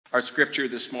Our scripture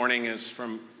this morning is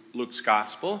from Luke's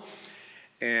Gospel,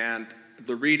 and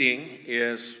the reading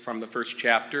is from the first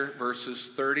chapter,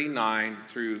 verses 39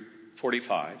 through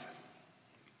 45.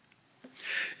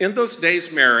 In those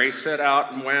days, Mary set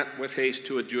out and went with haste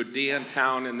to a Judean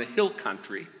town in the hill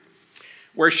country,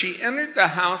 where she entered the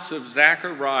house of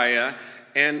Zechariah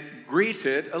and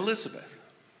greeted Elizabeth.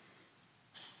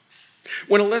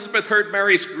 When Elizabeth heard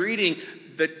Mary's greeting,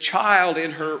 the child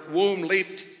in her womb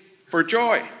leaped for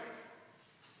joy.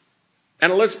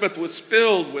 And Elizabeth was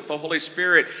filled with the Holy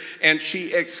Spirit, and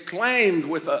she exclaimed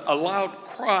with a loud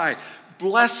cry,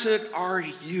 "Blessed are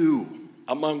you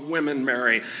among women,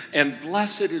 Mary, and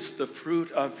blessed is the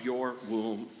fruit of your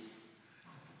womb.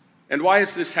 And why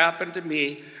has this happened to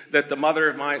me, that the mother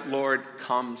of my Lord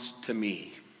comes to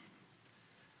me?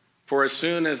 For as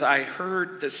soon as I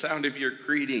heard the sound of your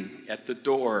greeting at the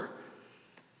door,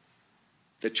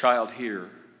 the child here,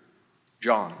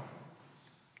 John,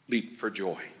 leaped for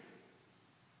joy.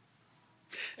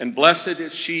 And blessed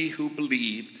is she who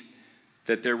believed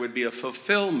that there would be a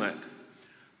fulfillment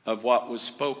of what was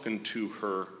spoken to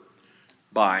her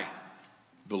by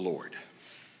the Lord."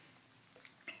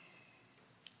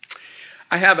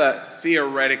 I have a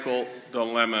theoretical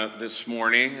dilemma this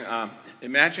morning.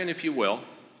 Imagine, if you will,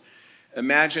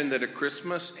 imagine that a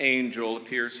Christmas angel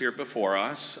appears here before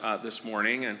us this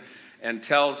morning and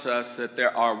tells us that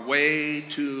there are way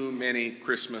too many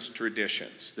Christmas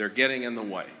traditions. They're getting in the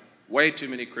way. Way too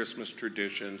many Christmas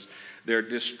traditions. They're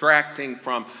distracting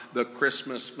from the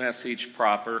Christmas message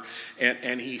proper.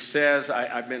 And he says,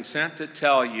 I've been sent to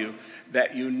tell you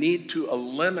that you need to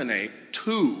eliminate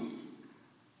 2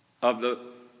 of the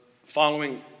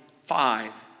following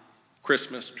 5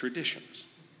 Christmas traditions.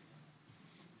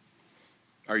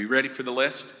 Are you ready for the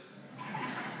list?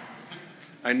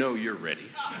 I know you're ready.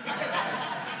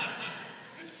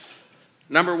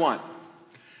 Number 1,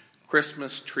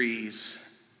 Christmas trees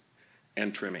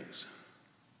and trimmings.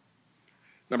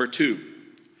 Number 2,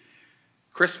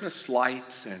 Christmas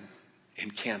lights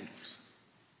and candles.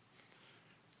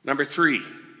 Number 3,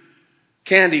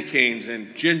 candy canes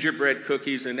and gingerbread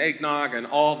cookies and eggnog and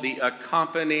all the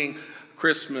accompanying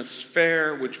Christmas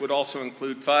fare, which would also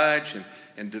include fudge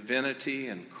and divinity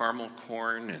and caramel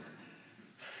corn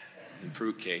and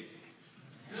fruitcake.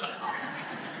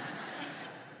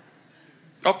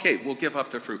 Okay, we'll give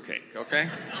up the fruitcake, okay?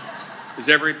 Is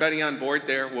everybody on board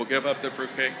there? We'll give up the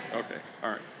fruitcake? Okay, all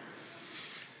right.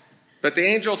 But the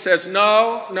angel says,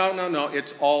 no,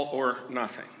 it's all or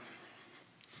nothing.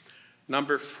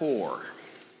 Number 4,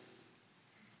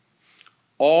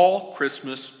 all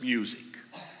Christmas music.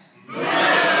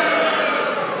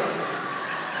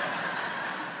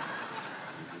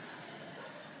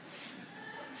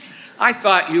 I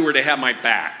thought you were to have my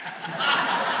back.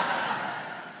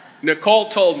 Nicole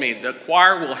told me the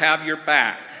choir will have your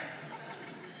back.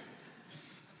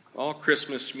 All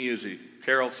Christmas music,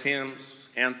 carols, hymns,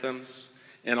 anthems,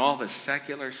 and all the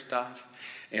secular stuff.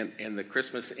 And the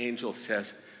Christmas angel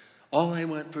says, all I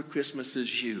want for Christmas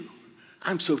is you.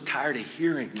 I'm so tired of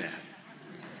hearing that.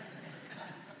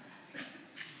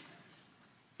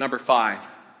 Number 5,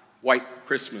 white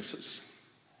Christmases.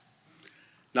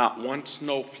 Not one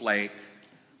snowflake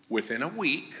within a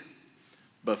week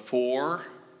before,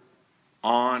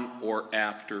 on, or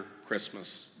after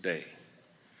Christmas Day.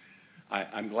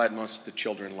 I'm glad most of the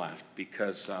children laughed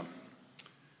because,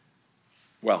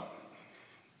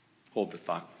 hold the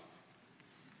thought.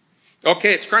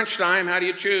 Okay, it's crunch time. How do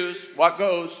you choose? What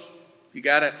goes? We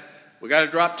got to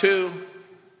drop 2.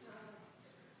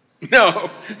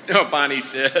 No, Bonnie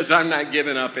says, I'm not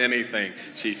giving up anything,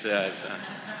 she says.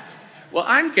 Well,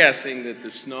 I'm guessing that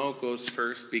the snow goes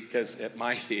first because at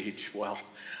my age,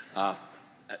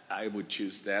 I would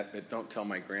choose that, but don't tell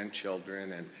my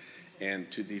grandchildren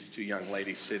and to these 2 young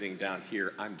ladies sitting down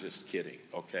here, I'm just kidding,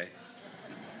 okay?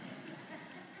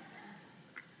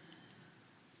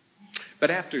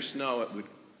 But after snow,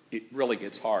 it really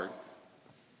gets hard.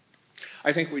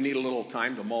 I think we need a little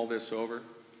time to mull this over,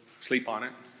 sleep on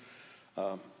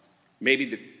it. Maybe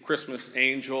the Christmas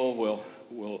angel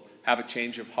will have a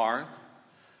change of heart.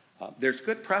 There's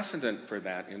good precedent for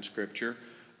that in Scripture.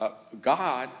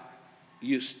 God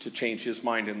used to change his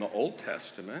mind in the Old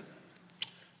Testament.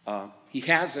 He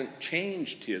hasn't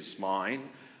changed his mind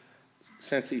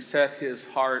since he set his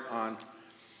heart on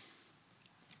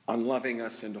loving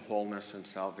us into wholeness and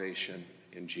salvation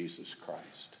in Jesus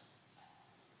Christ.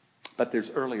 But there's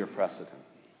earlier precedent.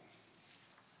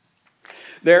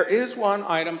 There is one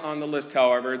item on the list,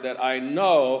 however, that I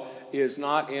know is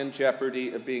not in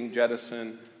jeopardy of being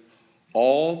jettisoned.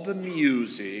 All the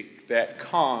music that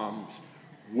comes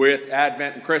with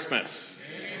Advent and Christmas.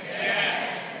 Amen.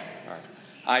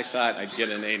 I thought I'd get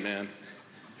an amen.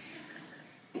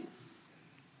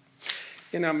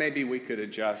 Maybe we could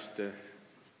adjust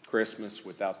Christmas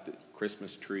without the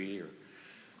Christmas tree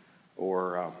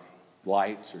or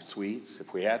lights or sweets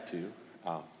if we had to.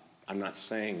 I'm not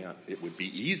saying it would be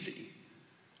easy,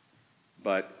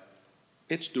 but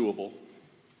it's doable.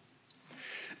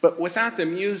 But without the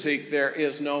music, there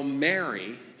is no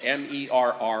Merry,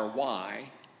 M-E-R-R-Y,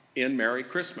 in Merry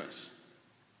Christmas.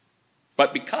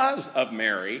 But because of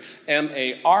Mary,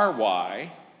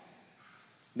 M-A-R-Y,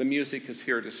 the music is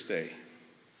here to stay.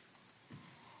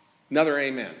 Another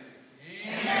amen.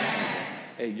 Amen.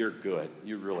 Hey, you're good.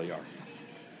 You really are.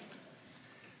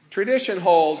 Tradition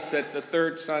holds that the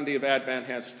third Sunday of Advent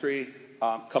has three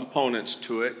components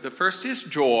to it. The first is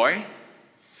joy,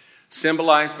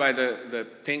 symbolized by the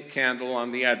pink candle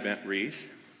on the Advent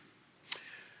wreath.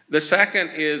 The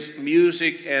second is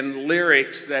music and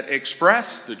lyrics that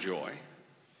express the joy.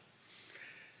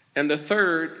 And the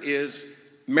third is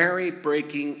Mary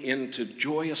breaking into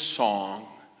joyous song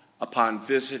upon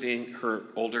visiting her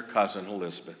older cousin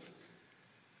Elizabeth.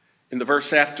 In the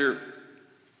verse after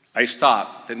I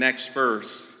stop, the next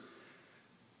verse,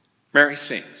 Mary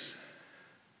sings,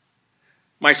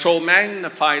 "My soul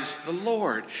magnifies the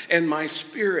Lord, and my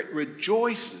spirit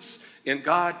rejoices in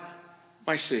God,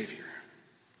 my Savior."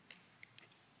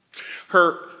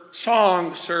 Her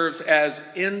song serves as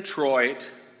introit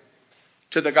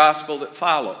to the gospel that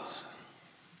follows.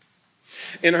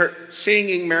 In her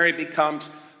singing, Mary becomes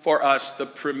for us the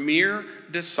premier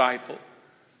disciple,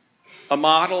 a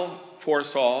model for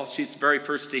us all. She's the very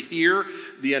first to hear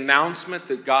the announcement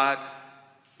that God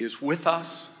is with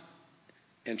us,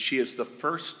 and she is the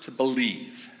first to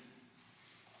believe.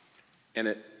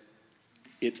 And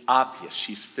it's obvious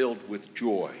she's filled with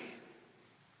joy,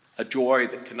 a joy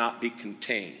that cannot be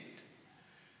contained.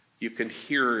 You can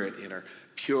hear it in her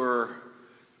pure,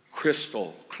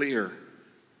 crystal clear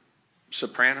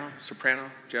soprano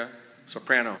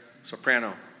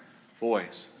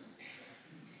voice.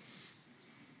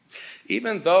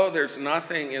 Even though there's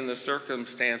nothing in the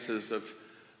circumstances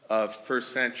of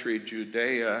first century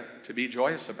Judea to be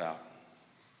joyous about.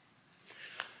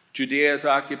 Judea is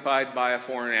occupied by a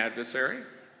foreign adversary.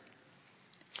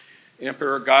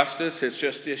 Emperor Augustus has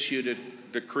just issued a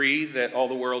decree that all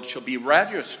the world shall be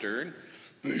registered,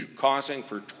 causing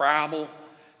for travel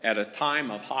at a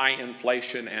time of high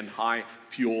inflation and high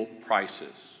fuel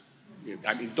prices.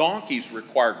 I mean, donkeys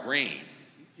require grain,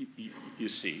 you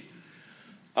see.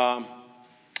 And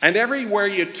everywhere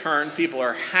you turn, people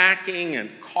are hacking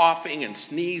and coughing and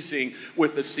sneezing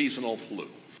with the seasonal flu.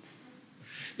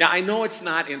 Now, I know it's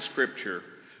not in Scripture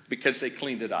because they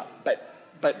cleaned it up,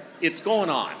 but it's going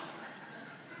on.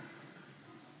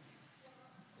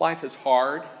 Life is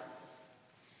hard.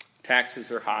 Taxes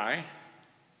are high.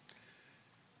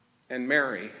 And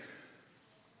Mary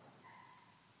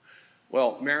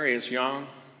is young,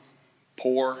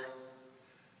 poor,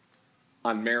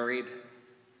 unmarried,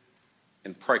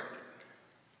 and pregnant.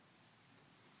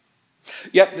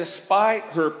 Yet despite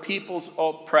her people's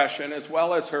oppression, as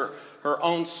well as her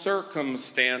own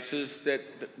circumstances that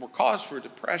were cause for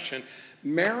depression,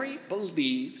 Mary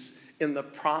believes in the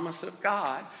promise of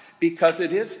God because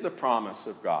it is the promise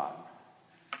of God.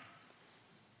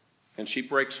 And she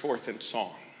breaks forth in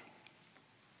song.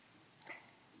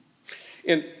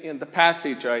 In the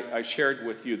passage I shared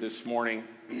with you this morning,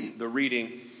 the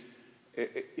reading,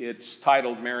 it's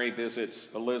titled Mary Visits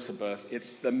Elizabeth.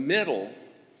 It's the middle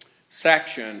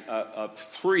section of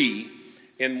three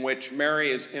in which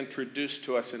Mary is introduced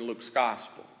to us in Luke's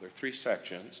gospel. There are three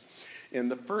sections. In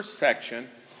the first section,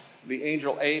 the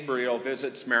angel Gabriel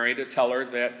visits Mary to tell her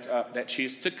that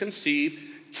she's to conceive,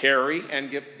 carry, and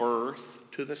give birth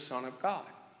to the Son of God,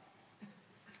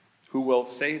 who will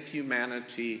save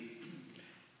humanity,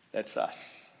 that's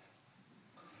us,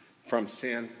 from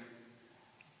sin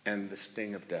and the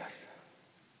sting of death.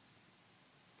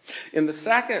 In the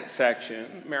second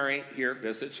section, Mary here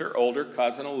visits her older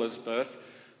cousin Elizabeth,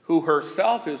 who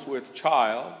herself is with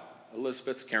child.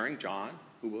 Elizabeth's carrying John,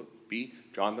 who will be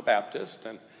John the Baptist.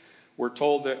 And we're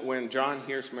told that when John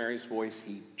hears Mary's voice,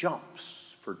 he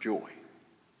jumps for joy.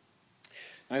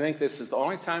 I think this is the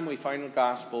only time we find in the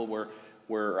gospel where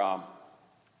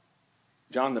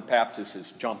John the Baptist is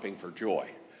jumping for joy.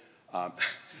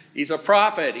 He's a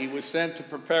prophet. He was sent to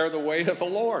prepare the way of the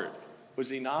Lord. Was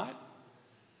he not?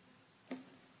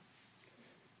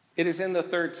 It is in the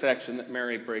third section that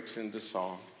Mary breaks into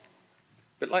song.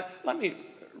 But let me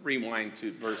rewind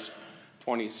to verse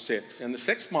 26. In the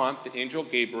 6th month, the angel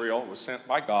Gabriel was sent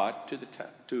by God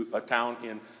to a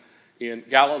town in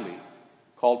Galilee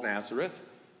called Nazareth,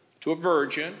 to a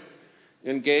virgin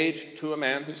engaged to a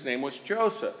man whose name was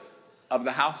Joseph, of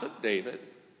the house of David.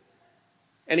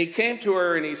 And he came to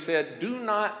her and he said, "Do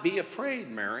not be afraid,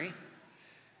 Mary."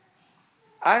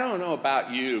 I don't know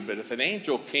about you, but if an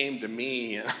angel came to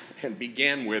me and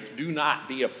began with, "Do not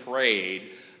be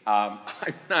afraid," I'm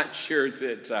not sure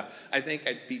that I think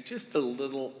I'd be just a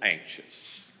little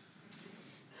anxious.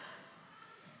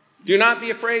 "Do not be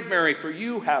afraid, Mary, for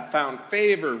you have found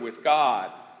favor with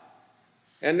God.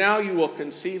 And now you will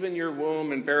conceive in your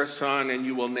womb and bear a son, and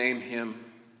you will name him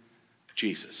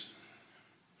Jesus.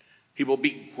 He will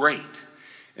be great,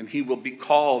 and he will be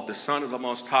called the Son of the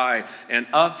Most High, and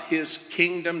of his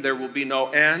kingdom there will be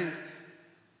no end."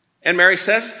 And Mary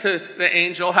says to the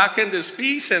angel, "How can this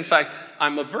be, since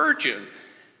I'm a virgin?"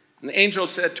 And the angel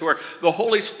said to her, "The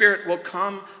Holy Spirit will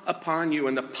come upon you,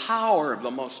 and the power of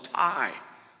the Most High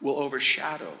will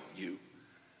overshadow you.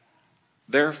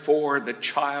 Therefore, the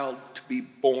child to be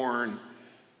born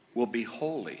will be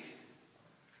holy,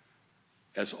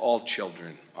 as all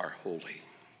children are holy.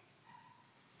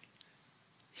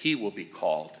 He will be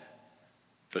called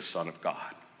the Son of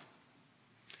God."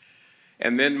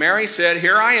 And then Mary said,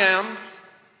 "Here I am,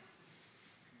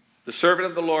 the servant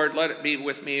of the Lord. Let it be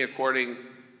with me according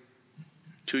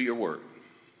to your word."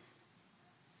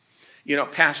 You know,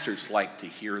 pastors like to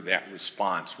hear that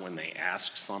response when they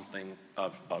ask something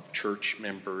of church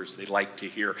members. They like to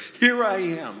hear, "Here I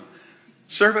am,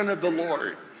 servant of the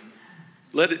Lord.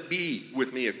 Let it be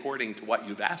with me according to what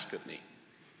you've asked of me."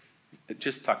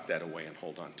 Just tuck that away and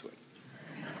hold on to it.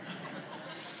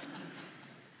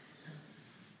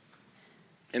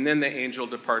 And then the angel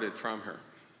departed from her.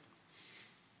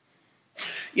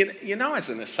 You know, as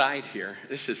an aside here,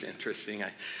 this is interesting.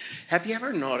 Have you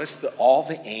ever noticed that all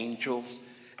the angels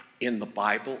in the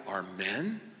Bible are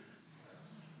men?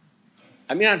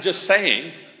 I mean, I'm just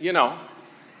saying, you know.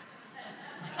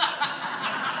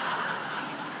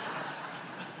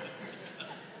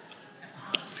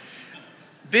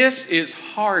 This is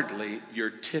hardly your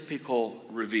typical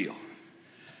reveal.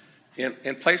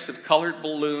 In place of colored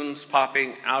balloons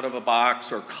popping out of a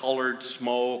box, or colored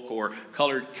smoke, or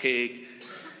colored cake,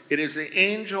 it is the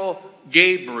angel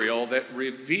Gabriel that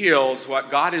reveals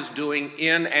what God is doing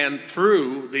in and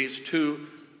through these two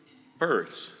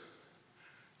births.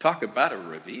 Talk about a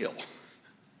reveal.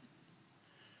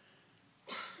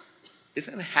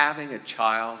 Isn't having a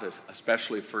child,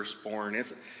 especially firstborn,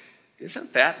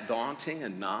 isn't that daunting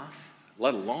enough,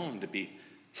 let alone to be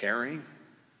carrying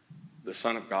the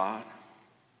Son of God?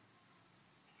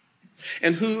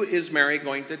 And who is Mary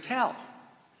going to tell?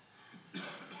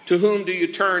 To whom do you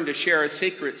turn to share a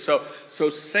secret so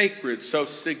sacred, so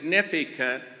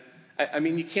significant? I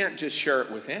mean, you can't just share it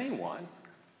with anyone.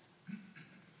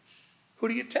 Who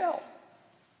do you tell?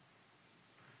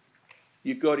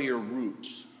 You go to your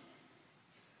roots.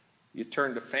 You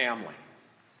turn to family,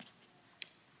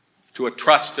 to a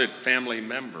trusted family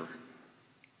member.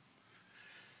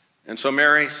 And so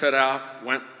Mary set out,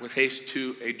 went with haste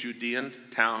to a Judean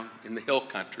town in the hill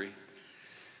country,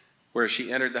 where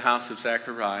she entered the house of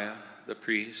Zechariah, the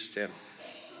priest,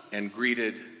 and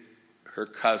greeted her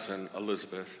cousin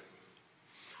Elizabeth.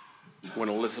 When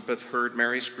Elizabeth heard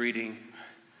Mary's greeting,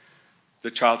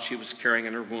 the child she was carrying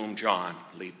in her womb, John,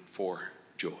 leaped for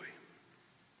joy.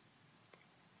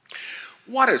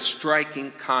 What a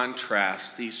striking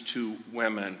contrast these two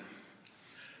women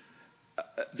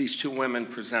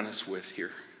present us with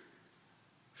here.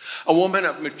 A woman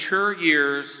of mature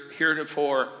years,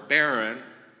 heretofore barren,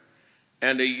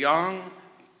 and a young,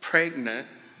 pregnant,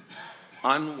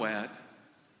 unwed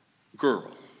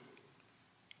girl.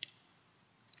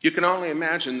 You can only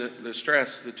imagine the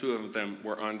stress the two of them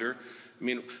were under. I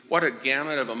mean, what a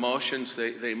gamut of emotions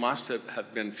they must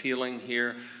have been feeling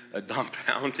here.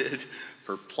 Dumbfounded,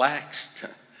 perplexed,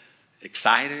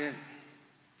 excited,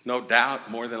 no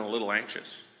doubt more than a little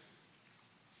anxious.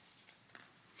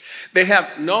 They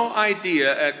have no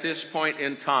idea at this point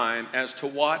in time as to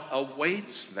what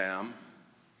awaits them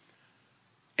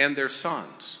and their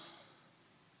sons.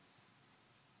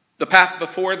 The path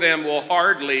before them will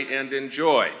hardly end in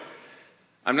joy.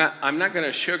 I'm not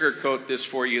going to sugarcoat this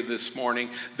for you this morning.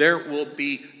 There will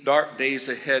be dark days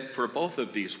ahead for both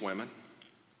of these women.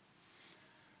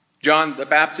 John the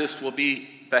Baptist will be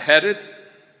beheaded.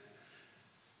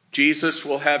 Jesus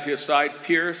will have his side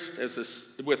pierced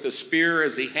with a spear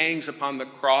as he hangs upon the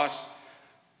cross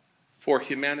for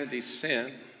humanity's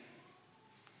sin.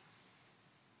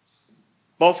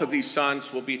 Both of these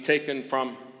sons will be taken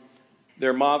from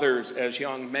their mothers as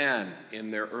young men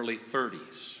in their early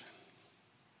 30s.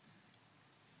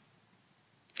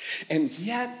 And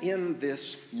yet in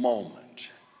this moment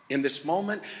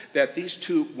that these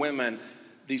two women,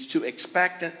 these two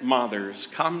expectant mothers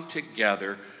come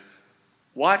together,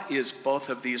 what is both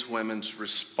of these women's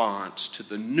response to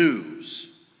the news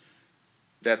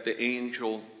that the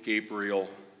angel Gabriel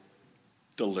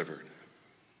delivered?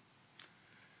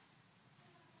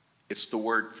 It's the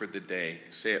word for the day.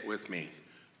 Say it with me.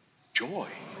 Joy.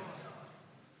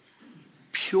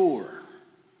 Pure,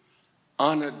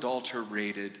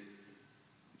 unadulterated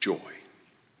joy.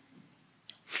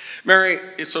 Mary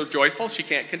is so joyful she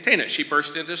can't contain it. She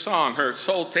burst into song. Her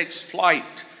soul takes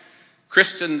flight.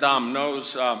 Christendom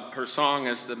knows her song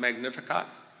as the Magnificat.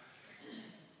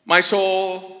 My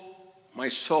soul,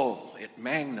 it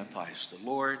magnifies the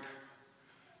Lord,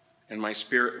 and my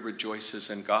spirit rejoices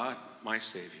in God, my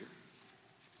Savior.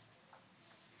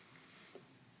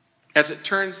 As it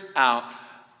turns out,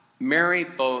 Mary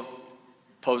both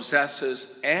possesses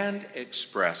and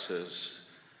expresses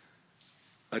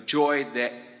a joy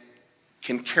that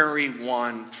can carry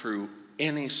one through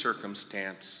any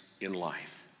circumstance in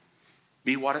life,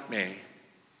 be what it may.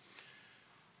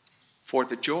 For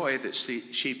the joy that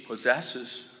she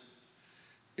possesses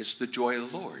is the joy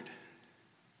of the Lord.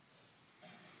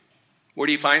 Where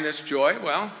do you find this joy?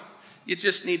 Well, you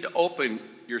just need to open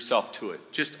yourself to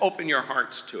it. Just open your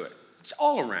hearts to it. It's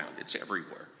all around. It's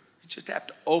everywhere. You just have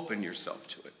to open yourself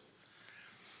to it.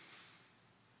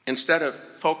 Instead of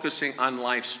focusing on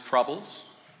life's troubles,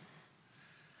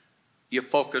 you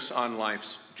focus on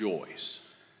life's joys.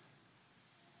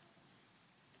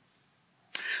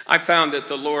 I found that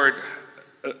the Lord,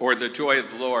 or the joy of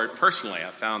the Lord, personally, I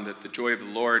found that the joy of the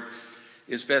Lord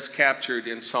is best captured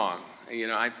in song. You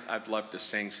know, I've loved to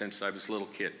sing since I was a little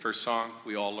kid. First song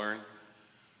we all learn,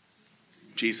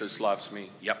 Jesus Loves Me.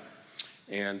 Yep.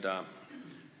 And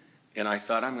I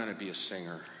thought, I'm going to be a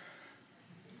singer.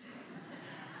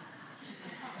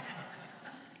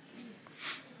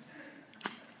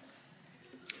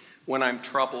 When I'm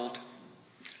troubled,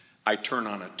 I turn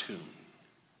on a tune.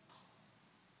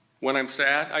 When I'm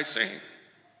sad, I sing.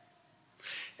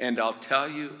 And I'll tell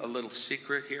you a little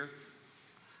secret here.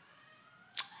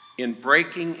 In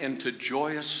breaking into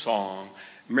joyous song,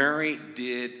 Mary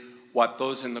did what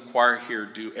those in the choir here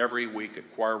do every week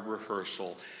at choir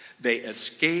rehearsal. They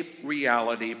escape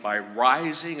reality by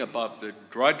rising above the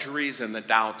drudgeries and the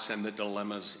doubts and the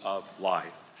dilemmas of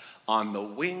life. On the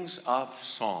wings of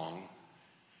song,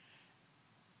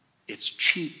 it's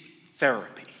cheap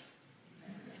therapy.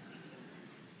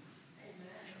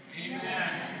 Amen.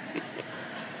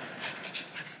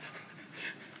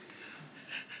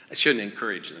 I shouldn't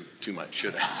encourage them too much,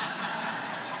 should I?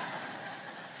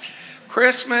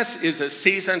 Christmas is a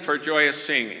season for joyous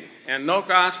singing, and no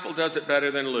gospel does it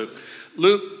better than Luke.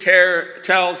 Luke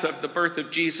tells of the birth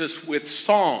of Jesus with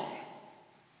song.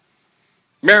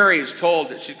 Mary's told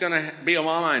that she's going to be a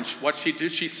mama, and what she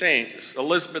does, she sings.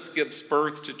 Elizabeth gives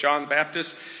birth to John the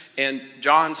Baptist, and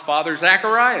John's father,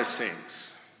 Zechariah, sings.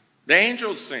 The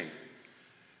angels sing.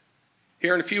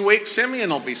 Here in a few weeks, Simeon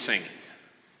will be singing.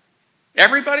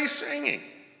 Everybody's singing.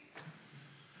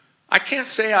 I can't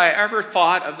say I ever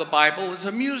thought of the Bible as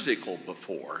a musical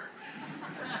before.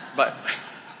 But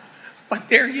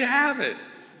there you have it.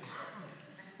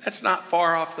 That's not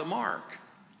far off the mark.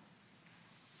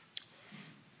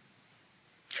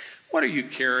 What are you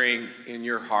carrying in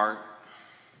your heart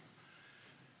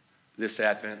this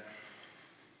Advent?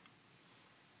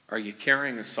 Are you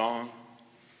carrying a song?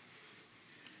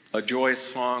 A joyous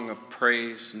song of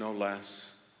praise, no less.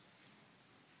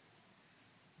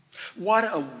 What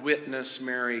a witness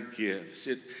Mary gives.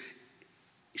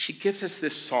 She gives us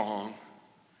this song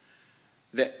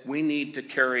that we need to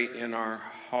carry in our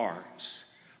hearts.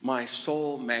 My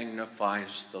soul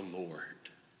magnifies the Lord,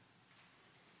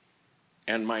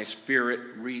 and my spirit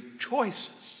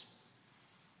rejoices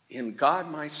in God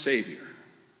my Savior.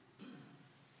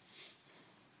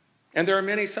 And there are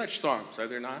many such songs, are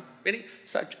there not? Many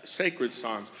such sacred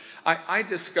songs. I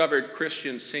discovered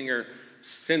Christian singer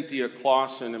Cynthia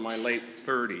Clausen in my late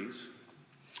 30s,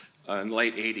 and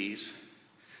late 80s.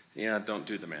 Yeah, don't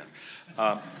do the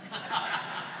math.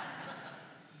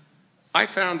 I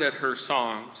found that her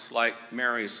songs, like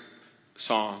Mary's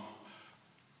song,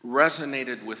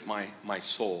 resonated with my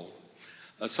soul.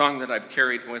 A song that I've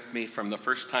carried with me from the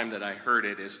first time that I heard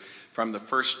it is from the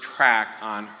first track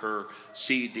on her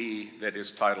CD that is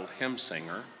titled Hymn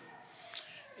Singer.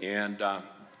 And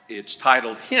it's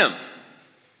titled Hymn,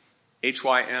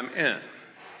 H-Y-M-N.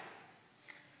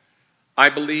 I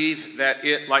believe that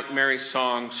it, like Mary's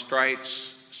song,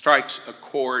 strikes a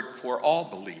chord for all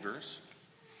believers.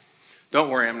 Don't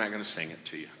worry, I'm not going to sing it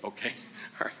to you, okay?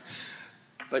 All right.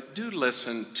 But do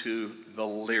listen to the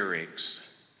lyrics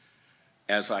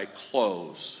as I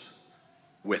close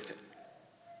with it.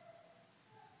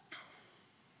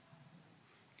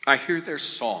 I hear their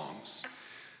songs,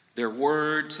 their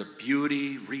words of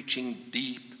beauty reaching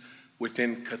deep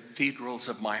within cathedrals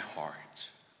of my heart.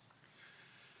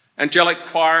 Angelic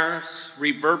choirs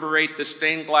reverberate the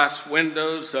stained glass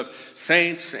windows of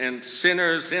saints and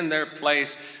sinners in their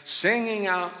place, singing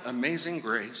out Amazing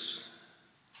Grace.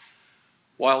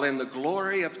 While in the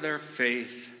glory of their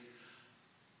faith,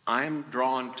 I'm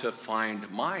drawn to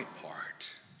find my part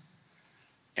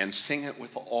and sing it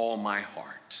with all my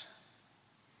heart.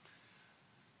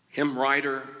 Hymn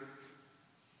writer,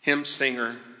 hymn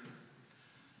singer,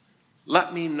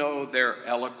 let me know their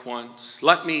eloquence.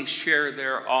 Let me share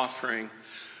their offering.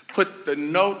 Put the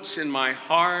notes in my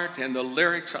heart and the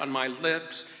lyrics on my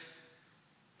lips,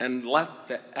 and let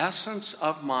the essence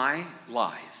of my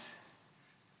life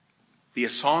be a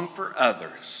song for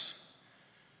others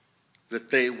that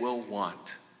they will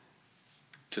want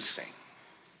to sing.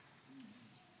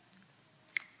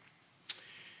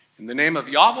 In the name of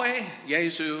Yahweh,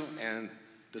 Jesu, and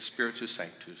the Spiritus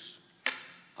Sanctus.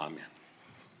 Amen.